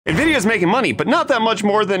Nvidia is making money, but not that much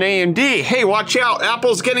more than AMD. Hey, watch out,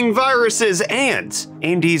 Apple's getting viruses, and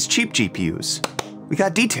AMD's cheap GPUs. We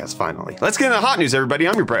got details finally. Let's get into the hot news, everybody.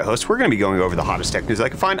 I'm your Brett host. We're gonna be going over the hottest tech news I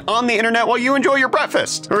can find on the internet while you enjoy your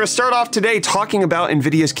breakfast. We're gonna start off today talking about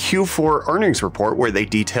Nvidia's Q4 earnings report, where they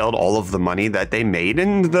detailed all of the money that they made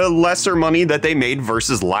and the lesser money that they made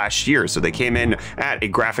versus last year. So they came in at a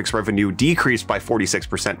graphics revenue decreased by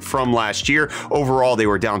 46% from last year. Overall, they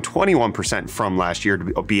were down 21% from last year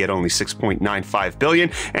to be at only 6.95 billion.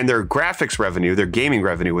 And their graphics revenue, their gaming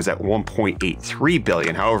revenue, was at 1.83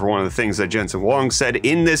 billion. However, one of the things that Jensen Huang said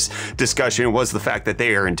in this discussion was the fact that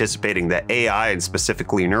they are anticipating that AI and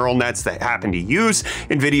specifically neural nets that happen to use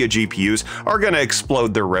Nvidia GPUs are going to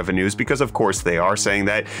explode their revenues, because of course they are, saying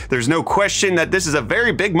that there's no question that this is a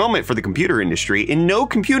very big moment for the computer industry. In no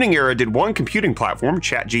computing era did one computing platform,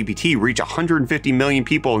 ChatGPT, reach 150 million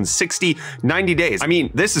people in 90 days. I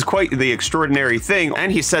mean, this is quite the extraordinary thing.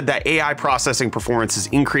 And he said that AI processing performance has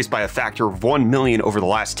increased by a factor of 1 million over the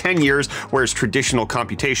last 10 years, whereas traditional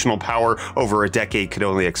computational power over a decade could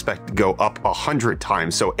only expect to go up 100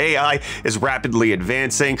 times. So AI is rapidly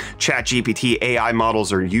advancing. ChatGPT AI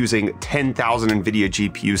models are using 10,000 Nvidia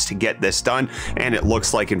GPUs to get this done, and it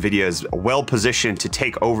looks like Nvidia is well positioned to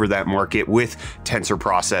take over that market with tensor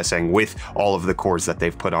processing, with all of the cores that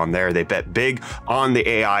they've put on there. They bet big on the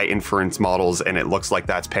AI inference models, and it looks like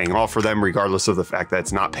that's paying off for them, regardless of the fact that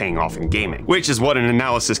it's not paying off in gaming, which is what an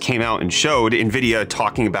analysis came out and showed. Nvidia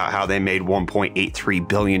talking about how they made $1.83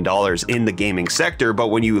 billion in the gaming sector, but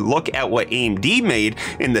when you look at what AMD made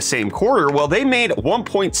in the same quarter, well, they made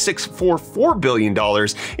 $1.644 billion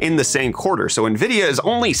in the same quarter. So Nvidia is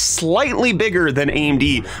only slightly bigger than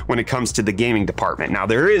AMD when it comes to the gaming department. Now,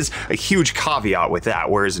 there is a huge caveat with that.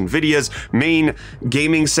 Whereas Nvidia's main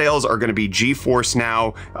gaming sales are going to be GeForce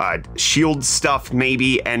Now, Shield stuff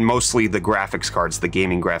maybe, and mostly the graphics cards, the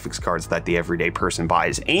gaming graphics cards that the everyday person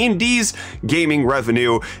buys. AMD's gaming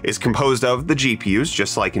revenue is composed of the GPUs,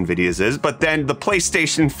 just like Nvidia's is, but then the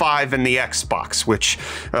PlayStation 5 and the Xbox, which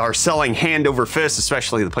are selling hand over fist,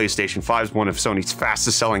 especially the PlayStation 5 is one of Sony's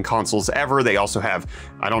fastest selling consoles ever. They also have,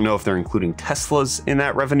 I don't know if they're including Teslas in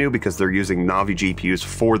that revenue because they're using Navi GPUs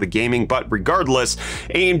for the gaming, but regardless,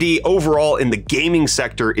 AMD overall in the gaming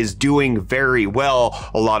sector is doing very well.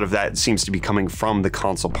 A lot of that seems to be coming from the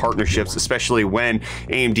console partnerships, especially when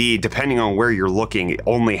AMD, depending on where you're looking,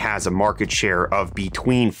 only has a market share of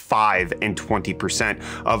between 5 and 20%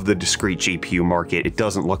 of the discrete GPU market. It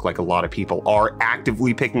doesn't look like a lot of people are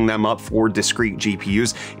actively picking them up for discrete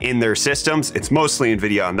GPUs in their systems. It's mostly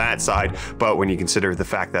Nvidia on that side, but when you consider the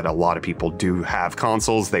fact that a lot of people do have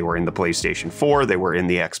consoles, they were in the PlayStation 4, they were in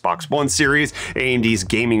the Xbox One series, AMD's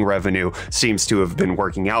gaming revenue seems to have been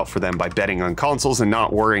working out for them by betting on consoles and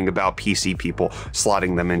not worrying about PC people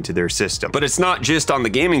slotting them into their system. But it's not just on the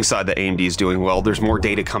gaming side that AMD is doing well. There's more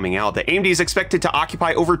data coming out that AMD is expected to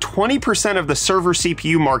occupy over 20% of the server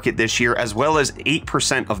CPU market this year, as well as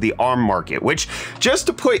 8% of the ARM market, which, just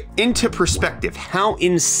to put into perspective how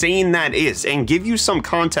insane that is and give you some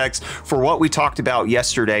context for what we talked about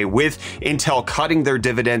yesterday with Intel cutting their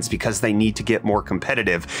dividends because they need to get more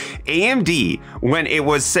competitive. AMD, when it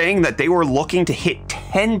was saying that they were looking to hit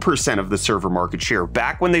 10% of the server market share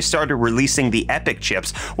back when they started releasing the EPYC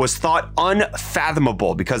chips, was thought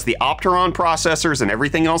unfathomable because the Opteron processors and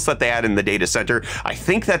everything else that they had in the data center, I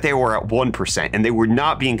think that they were at 1% and they were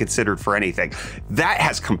not being considered for anything. That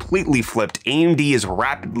has completely flipped. AMD is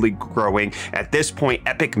rapidly growing. At this point,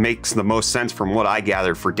 EPYC makes the most sense from what I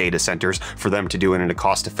gathered for data centers for them to do it in a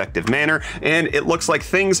cost-effective manner, and it looks like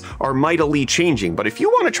things are mightily changing. But if you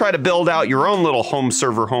want to try to build out your own little home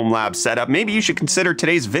server, home lab setup, maybe you should consider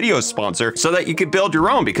today's video sponsor so that you could build your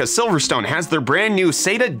own, because Silverstone has their brand new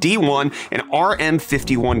SATA D1 and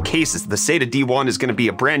RM51 cases. The SATA D1 is going to be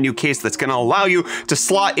a brand new case that's going to allow you to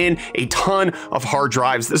slot in a ton of hard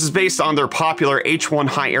drives. This is based on their popular H1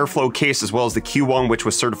 high airflow case, as well as the Q1, which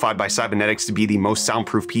was certified by Cybernetics to be the most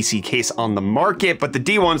soundproof PC case on the market. But the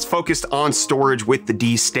D1 is focused on storage, with the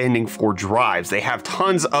D standing for drives. They have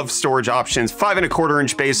tons of storage options,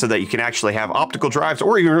 5.25-inch bays, so that you can actually have optical drives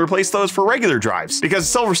or even replace those for regular drives, because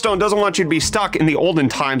Silverstone doesn't want you to be stuck in the olden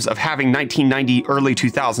times of having 1990, early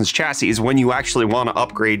 2000s chassis. When you actually want to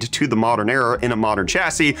upgrade to the modern era in a modern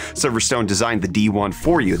chassis, Silverstone designed the D1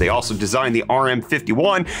 for you. They also designed the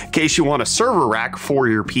RM51 in case you want want a server rack for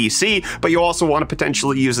your PC, but you also want to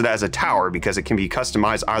potentially use it as a tower because it can be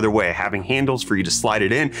customized either way, having handles for you to slide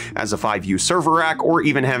it in as a 5U server rack, or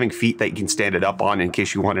even having feet that you can stand it up on in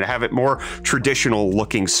case you wanted to have it more traditional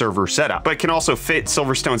looking server setup. But it can also fit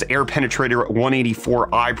Silverstone's air penetrator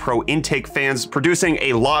 184i Pro intake fans, producing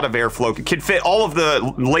a lot of airflow. It can fit all of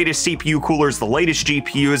the latest CPU coolers, the latest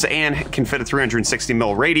GPUs, and can fit a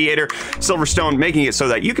 360mm radiator. Silverstone making it so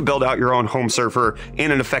that you can build out your own home server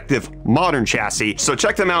in an effective modern chassis. So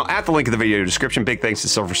check them out at the link in the video description. Big thanks to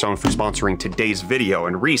Silverstone for sponsoring today's video.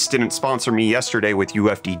 And Reece didn't sponsor me yesterday with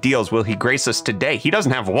UFD Deals. Will he grace us today? He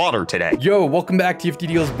doesn't have water today. Yo, welcome back to UFD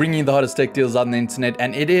Deals, bringing you the hottest tech deals on the internet,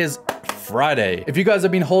 and it is Friday. If you guys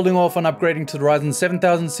have been holding off on upgrading to the Ryzen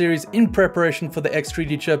 7000 series in preparation for the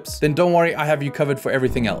X3D chips, then don't worry, I have you covered for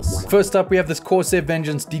everything else. First up, we have this Corsair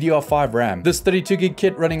Vengeance DDR5 RAM. This 32GB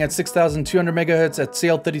kit running at 6200 MHz at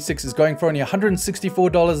CL36 is going for only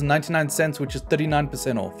 $164.99, which is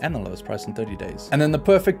 39% off, and the lowest price in 30 days. And then the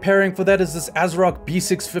perfect pairing for that is this ASRock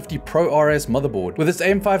B650 Pro RS motherboard. With its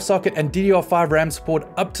AM5 socket and DDR5 RAM support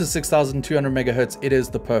up to 6200 MHz, it is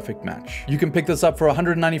the perfect match. You can pick this up for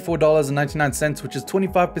 $194.99, which is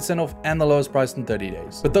 25% off and the lowest price in 30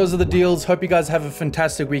 days. But those are the deals. Hope you guys have a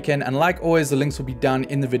fantastic weekend, and like always, the links will be down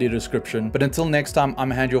in the video description. But until next time, I'm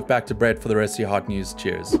gonna hand you off back to Brett for the rest of your hot news.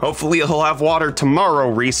 Cheers. Hopefully he'll have water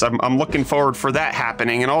tomorrow, Reece. I'm looking forward for that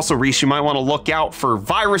happening. And also, Reece, you might want to look out for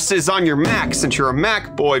viruses on your Mac since you're a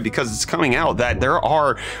Mac boy, because it's coming out that there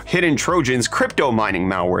are hidden Trojans, crypto mining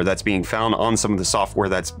malware that's being found on some of the software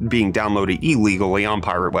that's being downloaded illegally on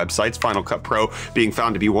pirate websites. Final Cut Pro being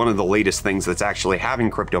found to be one of the latest things that's actually having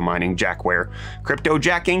crypto mining jackware. Crypto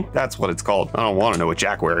jacking? That's what it's called. I don't want to know what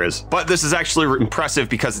jackware is. But this is actually impressive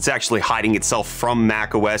because it's actually hiding itself from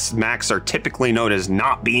Mac OS. Macs are typically known as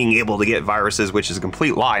not being able to get viruses, which is a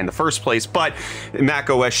complete lie in the first place, but Mac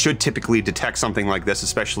OS should typically detect something like this,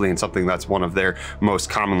 especially in something that's one of their most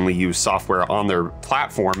commonly used software on their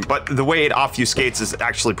platform. But the way it obfuscates is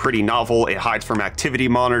actually pretty novel. It hides from Activity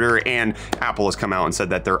Monitor, and Apple has come out and said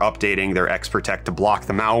that they're updating their Xprotect to block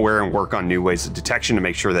the malware and work on new ways of detection to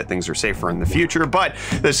make sure that things are safer in the future. But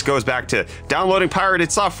this goes back to downloading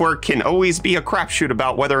pirated software can always be a crapshoot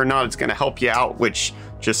about whether or not it's going to help you out, which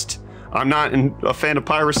just, I'm not a fan of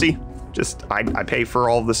piracy. Just, I pay for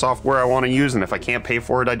all of the software I want to use, and if I can't pay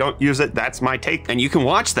for it, I don't use it. That's my take. And you can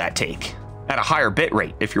watch that take at a higher bit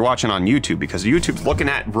rate if you're watching on YouTube, because YouTube's looking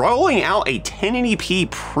at rolling out a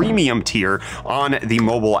 1080p premium tier on the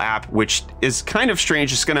mobile app, which is kind of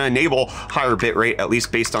strange. It's going to enable higher bit rate, at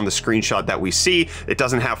least based on the screenshot that we see. It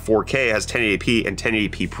doesn't have 4K, it has 1080p and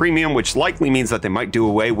 1080p premium, which likely means that they might do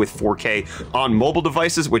away with 4K on mobile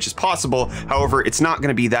devices, which is possible. However, it's not going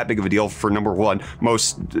to be that big of a deal for, number one,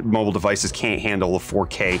 most mobile devices can't handle a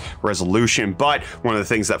 4K resolution. But one of the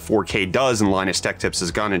things that 4K does, and Linus Tech Tips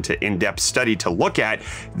has gone into in-depth study to look at,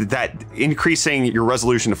 that increasing your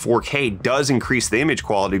resolution to 4K does increase the image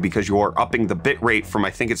quality because you are upping the bit rate from, I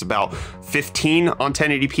think it's about 15 on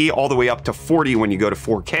 1080p all the way up to 40 when you go to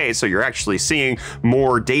 4K. So you're actually seeing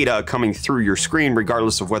more data coming through your screen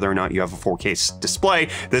regardless of whether or not you have a 4K display.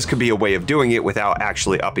 This could be a way of doing it without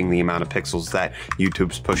actually upping the amount of pixels that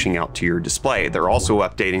YouTube's pushing out to your display. They're also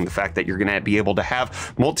updating the fact that you're going to be able to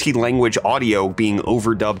have multi-language audio being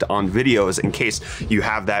overdubbed on videos in case you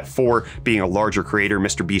have that for being a larger creator.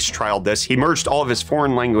 Mr. Beast trialed this. He merged all of his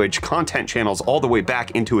foreign language content channels all the way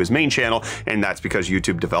back into his main channel, and that's because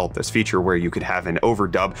YouTube developed this feature where you could have an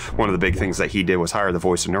overdub. One of the big things that he did was hire the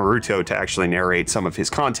voice of Naruto to actually narrate some of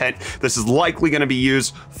his content. This is likely going to be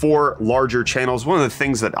used for larger channels. One of the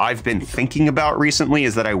things that I've been thinking about recently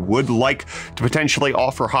is that I would like to potentially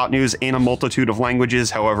offer hot news in a multitude of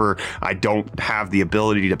languages. However, I don't have the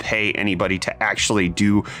ability to pay anybody to actually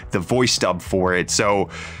do the voice dub for it. So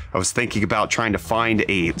I was thinking about trying to find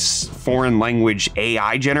a foreign language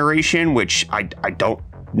AI generation, which I don't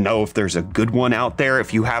know if there's a good one out there.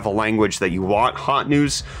 If you have a language that you want hot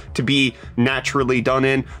news to be naturally done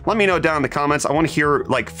in, let me know down in the comments. I want to hear,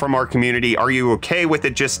 like, from our community, are you okay with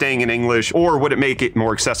it just staying in English, or would it make it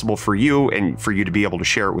more accessible for you and for you to be able to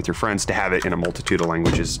share it with your friends to have it in a multitude of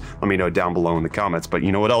languages? Let me know down below in the comments. But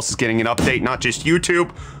you know what else is getting an update? Not just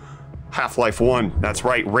YouTube. Half-Life 1, that's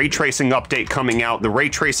right, ray tracing update coming out. The ray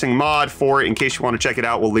tracing mod for it, in case you want to check it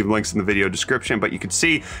out, we'll leave links in the video description, but you can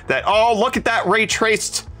see that, oh, look at that ray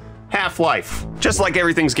traced Half-Life. Just like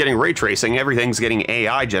everything's getting ray tracing, everything's getting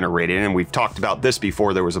AI generated, and we've talked about this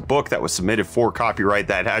before. There was a book that was submitted for copyright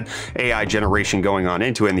that had AI generation going on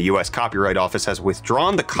into it, and the US Copyright Office has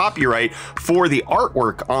withdrawn the copyright for the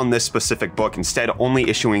artwork on this specific book, instead only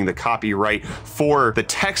issuing the copyright for the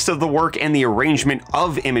text of the work and the arrangement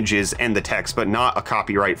of images and the text, but not a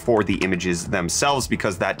copyright for the images themselves,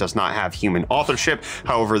 because that does not have human authorship.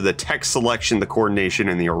 However, the text selection, the coordination,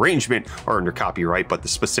 and the arrangement are under copyright, but the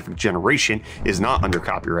specific generation is not under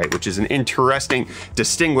copyright, which is an interesting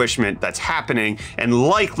distinguishment that's happening and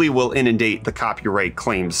likely will inundate the copyright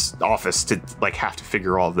claims office to like have to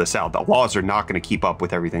figure all of this out. The laws are not going to keep up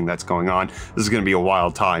with everything that's going on. This is going to be a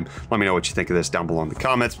wild time. Let me know what you think of this down below in the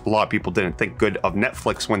comments. A lot of people didn't think good of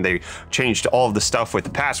Netflix when they changed all of the stuff with the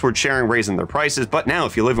password sharing, raising their prices, but now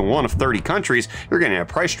if you live in one of 30 countries, you're getting a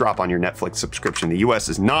price drop on your Netflix subscription. The US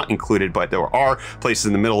is not included, but there are places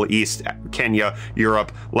in the Middle East, Kenya,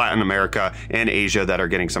 Europe, Latin America, and Asia that are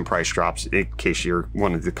getting some price drops in case you're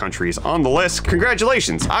one of the countries on the list.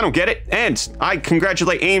 Congratulations, I don't get it. And I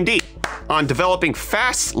congratulate AMD on developing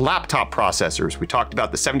fast laptop processors. We talked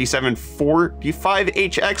about the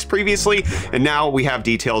 7745HX previously, and now we have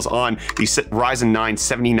details on the Ryzen 9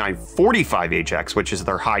 7945HX, which is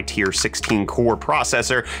their high tier 16 core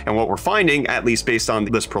processor. And what we're finding, at least based on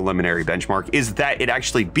this preliminary benchmark, is that it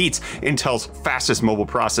actually beats Intel's fastest mobile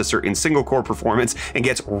processor in single core performance and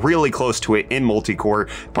gets really close to it in multi-core.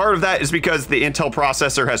 Part of that is because the Intel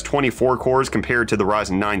processor has 24 cores compared to the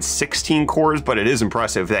Ryzen 9 16 cores, but it is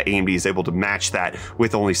impressive that AMD is able to match that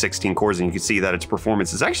with only 16 cores, and you can see that its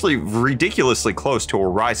performance is actually ridiculously close to a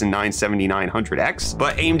Ryzen 9 7900X.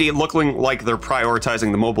 But AMD looking like they're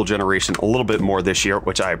prioritizing the mobile generation a little bit more this year,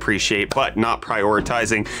 which I appreciate, but not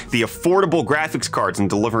prioritizing the affordable graphics cards and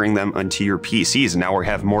delivering them onto your PCs. And now we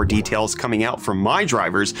have more details coming out from my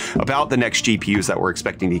drivers about the next GPUs that we're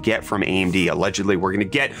expecting to get from AMD. Allegedly, we're going to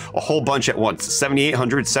get a whole bunch at once.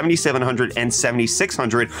 7800, 7700, and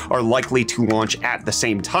 7600 are likely to launch at the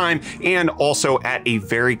same time, and also at a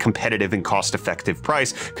very competitive and cost-effective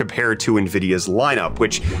price compared to Nvidia's lineup,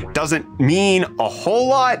 which doesn't mean a whole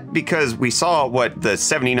lot because we saw what the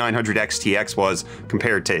 7900 XTX was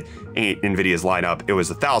compared to Nvidia's lineup. It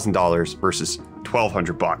was $1,000 versus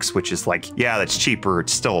 $1,200, which is like, yeah, that's cheaper.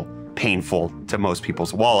 It's still painful to most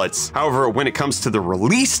people's wallets. However, when it comes to the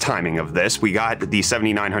release timing of this, we got the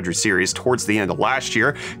 7900 series towards the end of last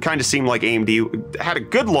year. Kind of seemed like AMD had a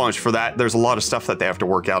good launch for that. There's a lot of stuff that they have to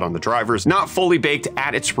work out on the drivers. Not fully baked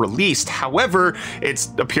at its release. However,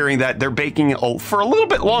 it's appearing that they're baking for a little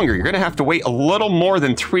bit longer. You're going to have to wait a little more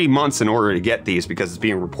than 3 months in order to get these, because it's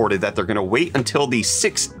being reported that they're going to wait until the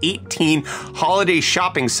 6/18 holiday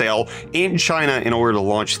shopping sale in China in order to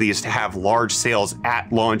launch these, to have large sales at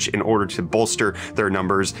launch in order to bolster their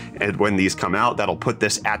numbers. And when these come out, that'll put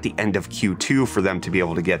this at the end of Q2 for them to be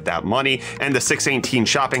able to get that money. And the 6/18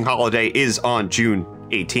 shopping holiday is on June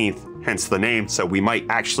 18th, hence the name. So we might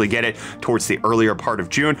actually get it towards the earlier part of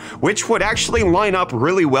June, which would actually line up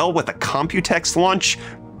really well with a Computex launch,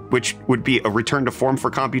 which would be a return to form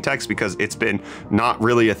for Computex because it's been not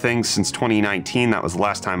really a thing since 2019. That was the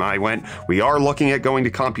last time I went. We are looking at going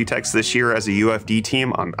to Computex this year as a UFD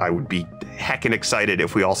team. I would be heckin' excited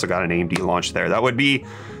if we also got an AMD launch there. That'd be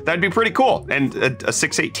pretty cool. And a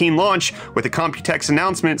 6/18 launch with a Computex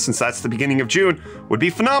announcement, since that's the beginning of June, would be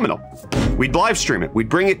phenomenal. We'd live stream it. We'd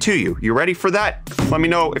bring it to you. You ready for that? Let me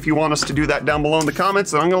know if you want us to do that down below in the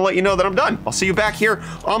comments, and I'm gonna let you know that I'm done. I'll see you back here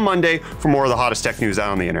on Monday for more of the hottest tech news out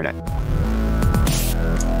on the internet.